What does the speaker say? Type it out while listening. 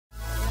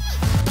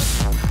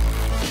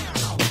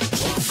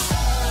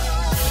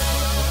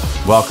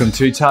Welcome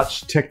to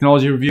Touch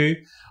Technology Review.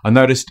 I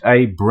noticed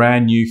a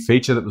brand new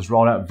feature that was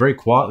rolled out very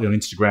quietly on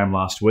Instagram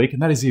last week,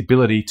 and that is the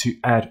ability to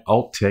add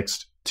alt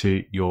text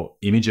to your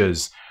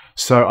images.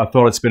 So I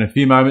thought I'd spend a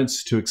few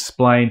moments to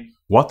explain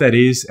what that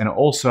is and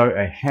also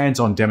a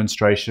hands-on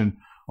demonstration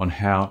on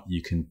how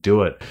you can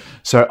do it.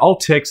 So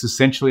alt text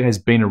essentially has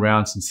been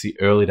around since the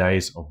early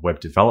days of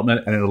web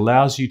development, and it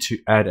allows you to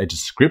add a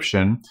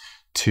description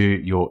to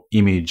your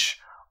image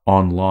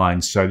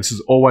online. So this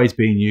has always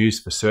been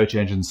used for search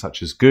engines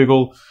such as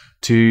Google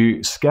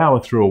to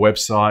scour through a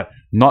website,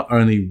 not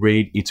only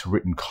read its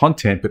written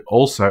content, but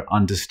also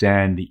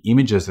understand the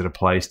images that are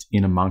placed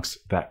in amongst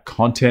that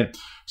content.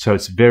 So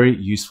it's very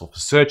useful for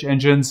search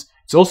engines.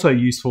 It's also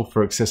useful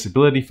for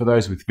accessibility for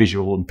those with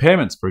visual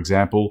impairments, for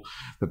example,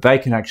 that they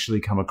can actually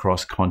come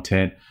across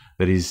content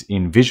that is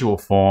in visual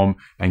form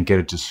and get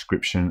a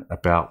description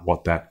about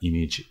what that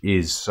image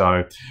is.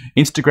 So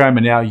Instagram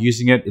are now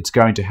using it. It's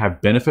going to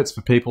have benefits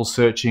for people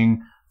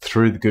searching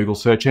through the Google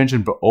search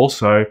engine, but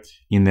also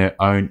in their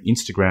own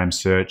Instagram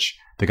search.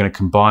 They're going to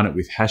combine it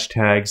with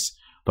hashtags.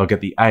 They'll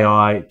get the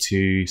AI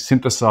to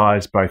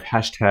synthesize both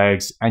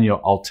hashtags and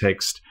your alt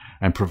text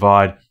and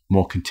provide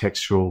more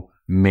contextual,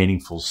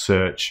 meaningful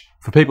search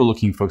for people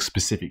looking for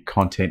specific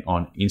content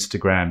on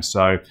Instagram.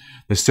 So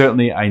there's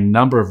certainly a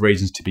number of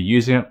reasons to be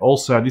using it.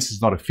 Also, this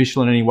is not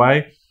official in any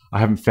way. I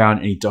haven't found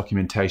any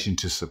documentation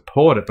to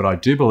support it, but I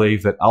do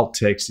believe that alt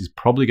text is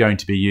probably going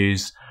to be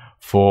used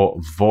for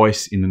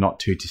voice in the not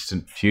too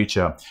distant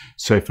future.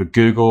 So for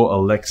Google,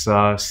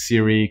 Alexa,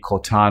 Siri,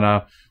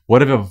 Cortana,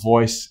 whatever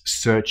voice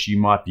search you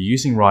might be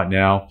using right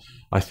now,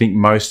 I think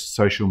most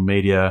social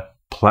media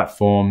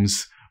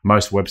platforms,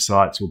 most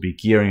websites will be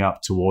gearing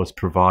up towards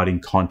providing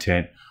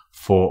content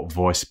for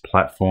voice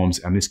platforms.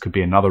 And this could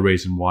be another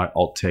reason why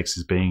alt text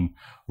is being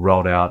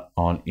rolled out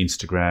on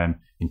Instagram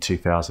in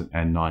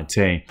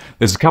 2019.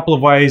 There's a couple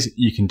of ways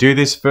you can do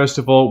this. First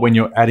of all, when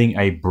you're adding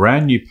a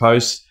brand new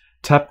post,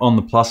 tap on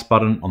the plus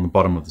button on the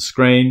bottom of the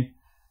screen,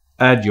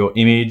 add your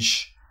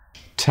image,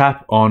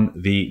 tap on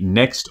the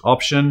next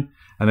option,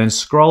 and then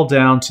scroll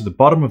down to the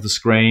bottom of the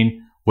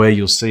screen where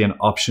you'll see an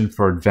option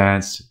for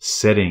advanced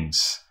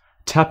settings.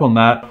 Tap on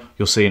that,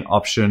 you'll see an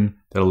option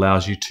that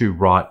allows you to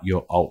write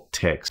your alt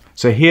text.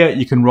 So here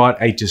you can write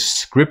a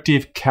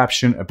descriptive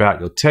caption about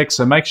your text,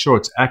 so make sure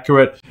it's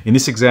accurate. In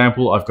this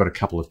example, I've got a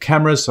couple of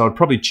cameras, so I'd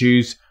probably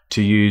choose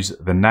to use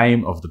the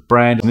name of the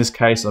brand. In this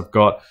case, I've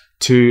got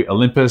two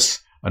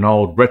Olympus, an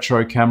old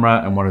retro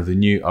camera and one of the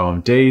new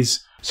OMDs.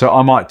 So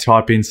I might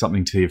type in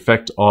something to the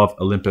effect of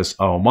Olympus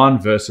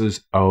OM1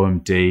 versus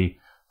OMD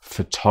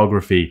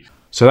photography.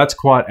 So that's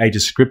quite a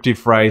descriptive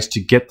phrase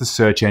to get the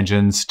search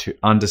engines to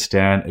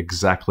understand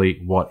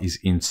exactly what is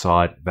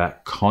inside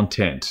that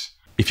content.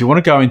 If you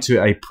want to go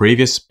into a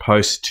previous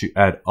post to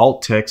add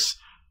alt text,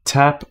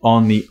 tap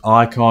on the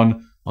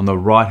icon on the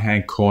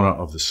right-hand corner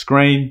of the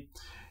screen,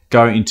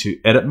 go into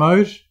edit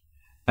mode,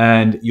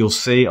 and you'll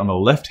see on the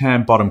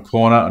left-hand bottom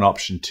corner an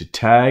option to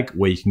tag,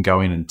 where you can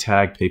go in and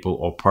tag people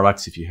or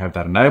products if you have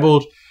that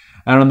enabled.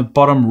 And on the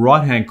bottom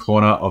right-hand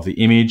corner of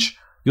the image,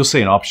 you'll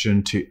see an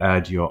option to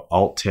add your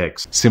alt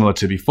text. Similar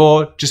to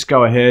before, just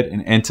go ahead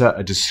and enter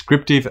a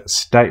descriptive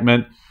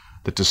statement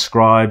that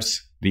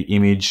describes the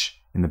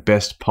image in the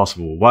best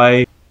possible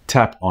way.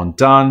 Tap on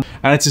done,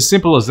 and it's as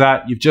simple as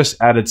that. You've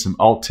just added some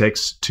alt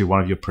text to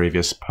one of your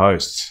previous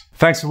posts.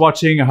 Thanks for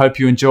watching. I hope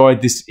you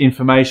enjoyed this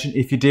information.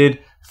 If you did,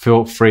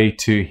 feel free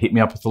to hit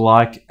me up with a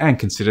like and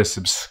consider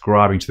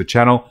subscribing to the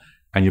channel,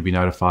 and you'll be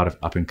notified of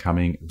up and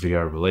coming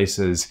video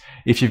releases.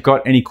 If you've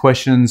got any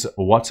questions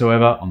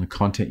whatsoever on the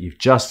content you've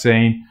just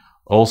seen,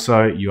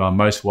 also you are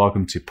most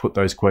welcome to put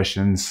those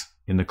questions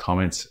in the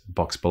comments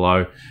box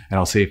below, and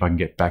I'll see if I can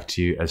get back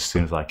to you as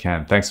soon as I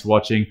can. Thanks for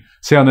watching.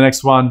 See you on the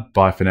next one.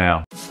 Bye for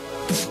now.